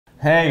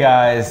Hey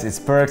guys, it's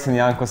PERKZ and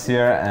Jankos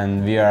here,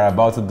 and we are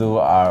about to do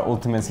our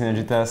ultimate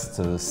synergy test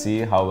to see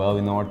how well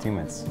we know our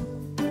teammates.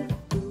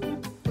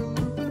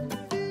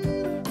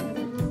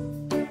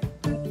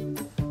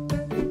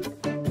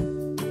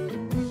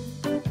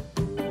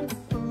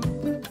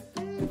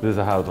 This is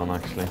a hard one,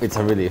 actually. It's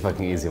a really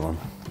fucking easy one.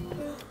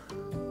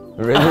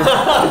 Really?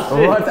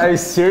 What? Are you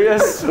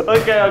serious?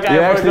 Okay,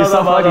 You're actually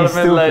so fucking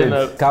stupid.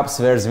 Laner. PERKZ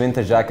wears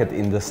winter jacket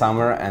in the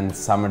summer and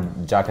summer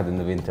jacket in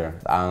the winter.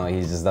 I don't know,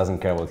 he just doesn't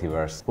care what he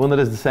wears. Wunder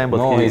is the same, but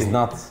no, he's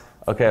not.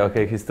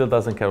 Okay, he still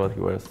doesn't care what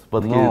he wears.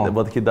 But,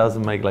 he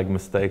doesn't make like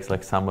mistakes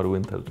like summer,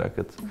 winter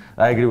jackets.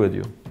 I agree with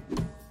you.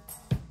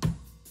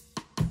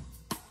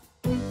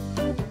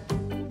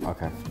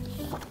 Okay.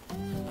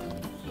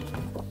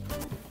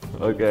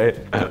 Okay,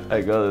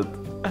 I got it.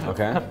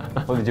 Okay.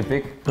 What did you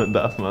pick?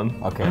 That man.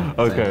 Okay.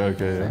 Okay.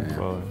 Same, yeah.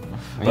 Well,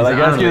 But I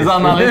guess he's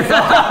analyst.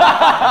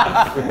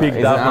 We picked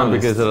He's that an one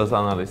analyst. because it was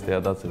analyst. Yeah,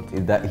 that's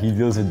it. He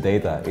deals with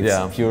data.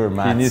 It's pure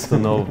maths. He needs to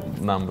know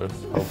numbers,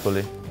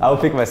 hopefully. I'll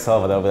pick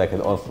myself, but I'll be like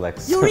an old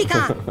flex.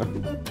 Eureka!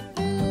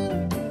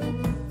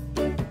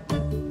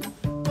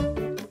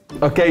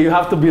 Okay, you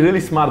have to be really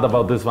smart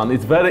about this one.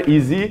 It's very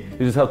easy.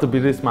 You just have to be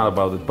really smart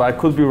about it. But I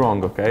could be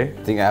wrong. Okay.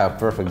 I think I have a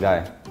perfect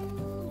guy.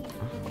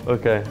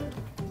 Okay.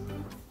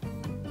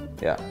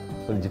 Yeah.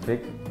 What did you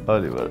pick?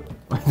 Oliver.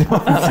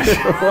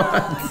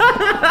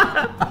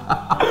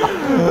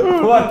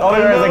 What?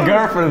 Oliver has a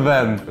girlfriend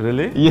then?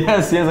 Really?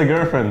 Yes, he has a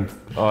girlfriend.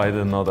 Oh, I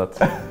didn't know that.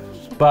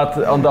 But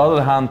on the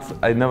other hand,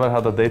 I never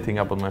had a dating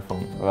app on my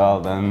phone. Well,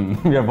 then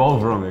we are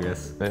both wrong, I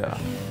guess. Yeah.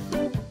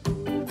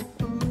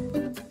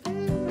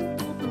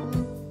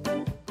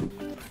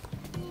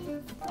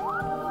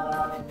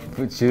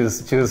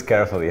 Choose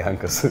carefully,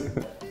 Jankos.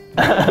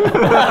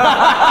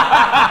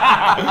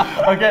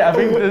 Okay, I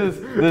think this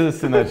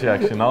is synergy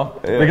actually, no?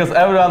 Yeah. Because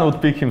everyone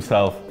would pick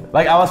himself.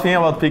 Like I was thinking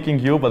about picking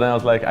you, but then I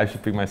was like, I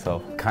should pick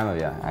myself. Kind of,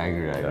 yeah. I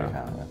agree. Yeah.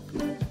 Kind of,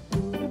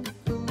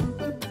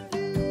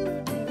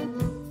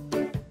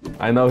 yeah.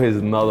 I know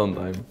he's not on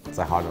time. It's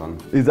a hard one.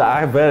 It's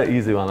a very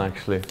easy one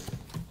actually.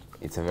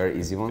 It's a very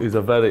easy one? It's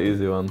a very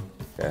easy one.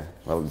 Okay,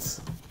 well,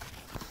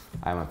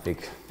 I'm a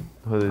pick.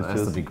 What did you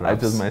choose? I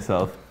chose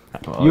myself.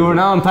 Well, you were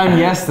not on time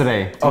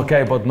yesterday.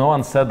 Okay, but no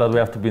one said that we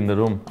have to be in the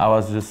room. I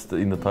was just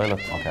in the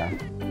toilet. Okay.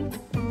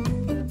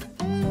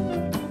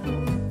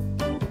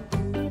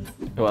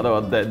 What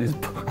about daddy's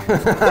boy?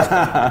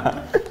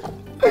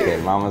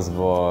 Okay, mama's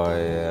boy.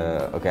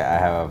 Okay, I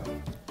have a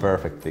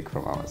perfect pick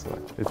for mama's boy.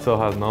 It's so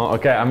hard, no?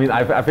 Okay, I mean,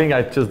 I think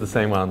I chose the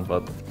same one,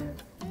 but...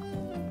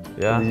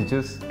 Yeah. What did you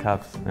choose?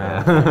 Caps.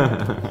 Yeah.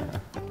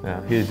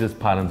 Yeah, he's just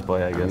parents'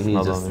 boy, I guess.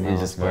 He's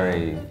just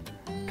very...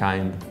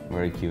 kind,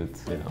 very cute.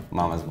 Yeah.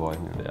 Mama's boy.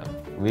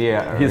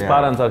 Yeah. His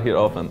parents are here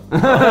often.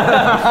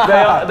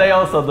 they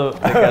also do.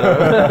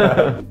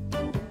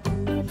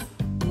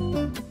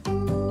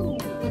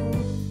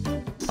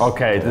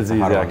 Okay, this is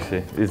easy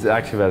actually. It's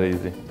actually very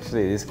easy.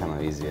 Actually, it is kind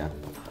of easy, yeah.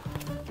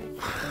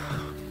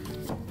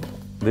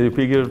 Did you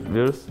pick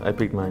yours? I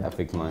picked mine. I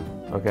picked mine.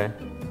 Okay.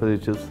 What did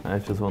you choose? I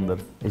chose Wunder.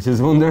 You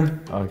chose Wunder?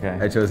 Okay.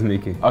 I chose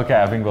Mickey. Okay,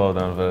 I think both of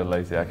them are very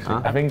lazy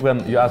actually. I think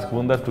when you ask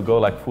Wunder to go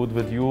like food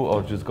with you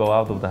or just go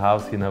out of the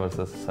house, he never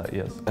says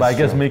yes. But I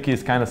guess Mickey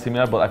is kind of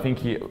similar, but I think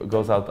he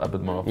goes out a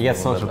bit more often. He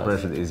gets social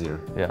pressure easier.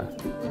 Yeah.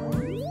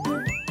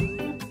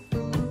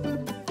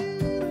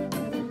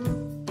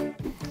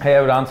 Hey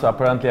everyone, so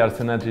apparently our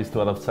synergy is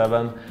 2 out of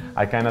 7.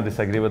 I kind of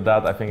disagree with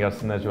that. I think our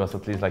synergy was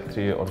at least like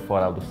 3 or 4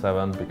 out of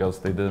 7 because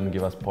they didn't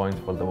give us points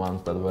for the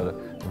ones that were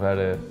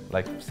very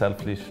like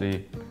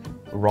selfishly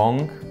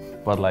wrong,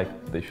 but like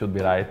they should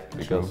be right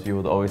because you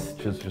would always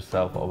choose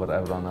yourself over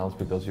everyone else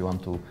because you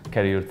want to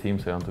carry your team,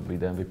 so you want to be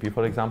the MVP,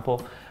 for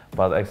example.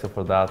 But except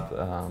for that,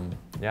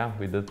 yeah,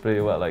 we did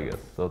pretty well, I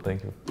guess. So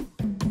thank you.